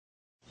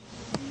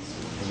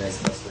Missionaries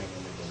pastoring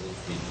in the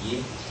village with Yi.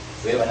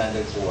 We have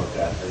another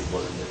co-worker actually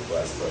volunteered for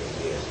us for a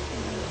year.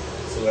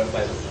 So we're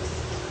 5 of us.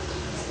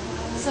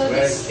 So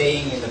we're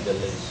staying in the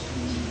village.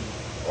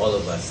 All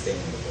of us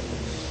staying in the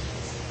village.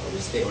 We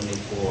stay only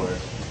for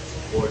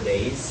 4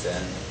 days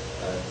and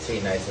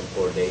 3 nights and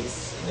 4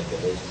 days in the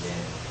village. And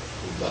then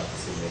we got to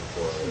Summit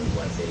for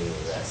 1 day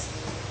rest.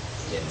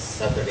 Then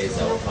Saturday is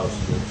our house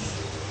church.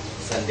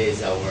 Sunday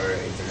is our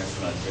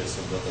international church.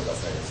 So go to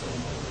Basar. So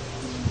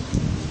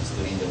just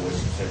doing the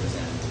worship service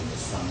and the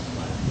song.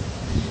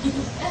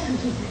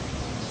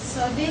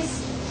 So this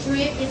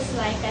trip is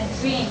like a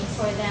dream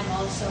for them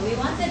also. We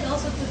wanted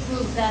also to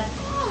prove that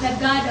the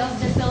God of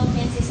the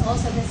Philippines is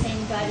also the same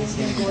God in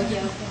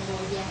Cambodia.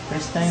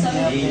 First time So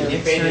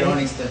They pay their own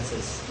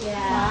expenses. yeah.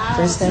 Wow.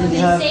 First time So they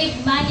they have.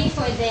 saved money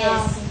for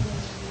this.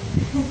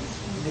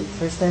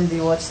 First time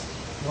they watched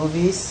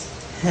movies.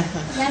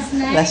 Last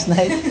night. Last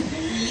night.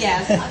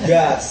 Yes.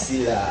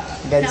 Godzilla.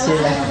 That was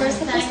Godzilla. our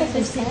first time in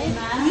the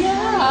cinema.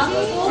 Yeah.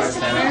 First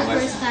time I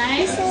watched First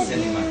time.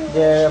 cinema.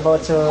 They're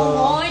about to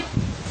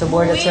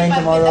board the train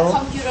tomorrow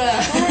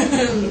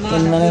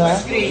in Manila.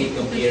 Only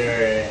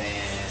computer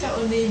So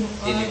and only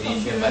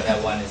television, but that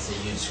one is a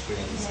huge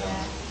screen. So.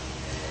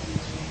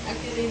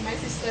 Actually, my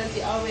sister,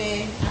 she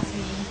always asks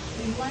me, "Do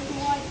you want to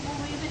watch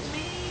movie with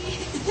me?"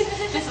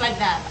 Just like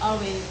that.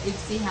 Always, if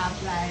she have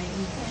like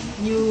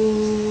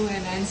new,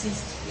 and then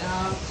she's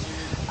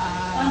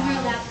On her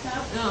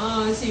laptop.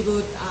 she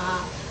would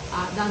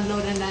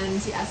download, and then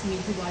she asked me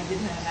to watch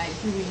with her, like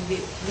during the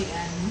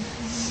weekend.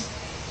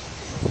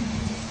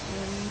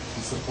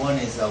 Supon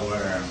is our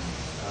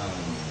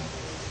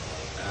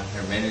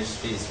her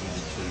ministry is with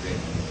the children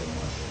and the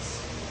mothers.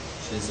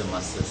 She's a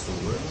master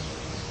sewer.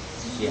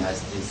 She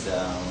has this.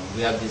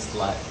 We have this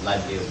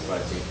livelihood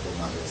project for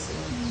mothers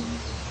and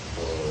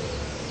for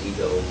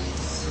widows.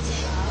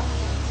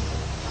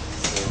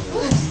 So,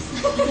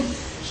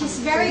 She's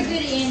very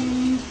good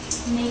in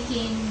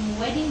making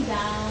wedding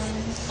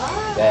gowns.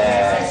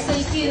 Bags, So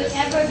if you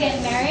ever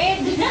get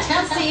married,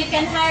 so you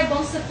can hire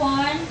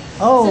Bongsapon.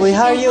 Oh, so we she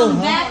hire can you.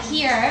 come back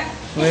here.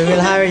 We will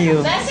hire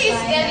you. Bessie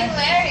is getting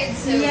married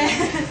soon.